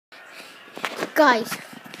Guys,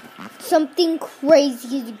 something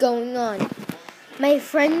crazy is going on. My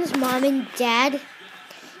friend's mom and dad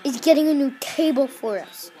is getting a new table for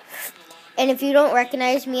us. And if you don't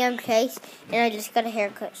recognize me, I'm Chase, and I just got a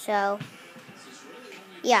haircut, so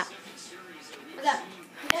yeah.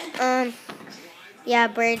 Yeah,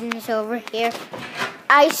 Braden is over here.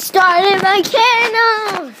 I started my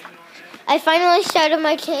channel! I finally started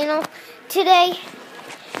my channel today,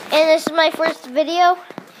 and this is my first video.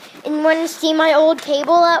 And you want to see my old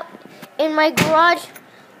table out in my garage?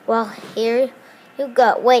 Well, here you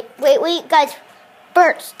go. Wait, guys.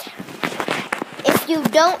 First, if you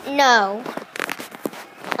don't know,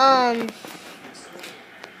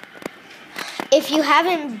 if you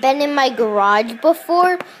haven't been in my garage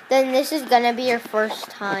before, then this is gonna be your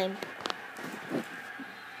first time.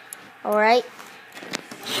 Alright?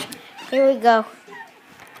 Here we go.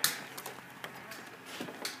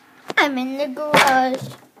 I'm in the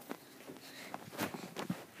garage.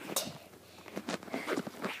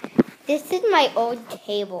 This is my old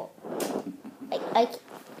table.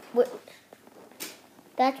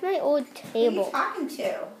 That's my old table. Who are you talking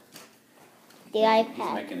to? The iPad.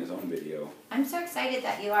 He's making his own video. I'm so excited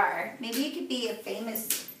that you are. Maybe you could be a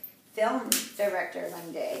famous film director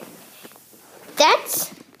one day.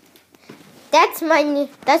 That's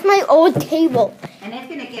my old table. And it's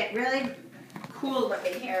gonna get really cool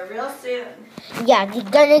looking here real soon. Yeah, it's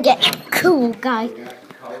gonna get cool, guys. You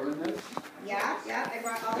got color in this? Yeah, I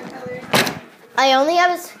brought all the colors.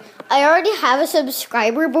 I already have a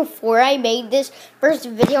subscriber before I made this first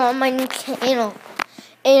video on my new channel.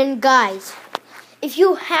 And guys, if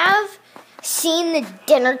you have seen the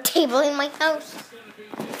dinner table in my house,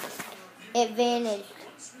 it vanished.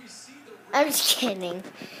 I'm just kidding.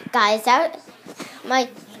 Guys,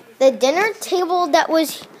 the dinner table that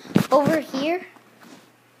was over here,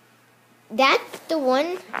 that's the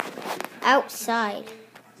one outside.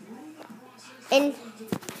 And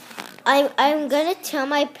I'm gonna tell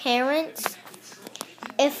my parents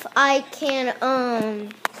if I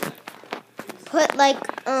can put like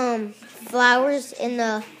flowers in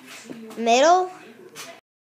the middle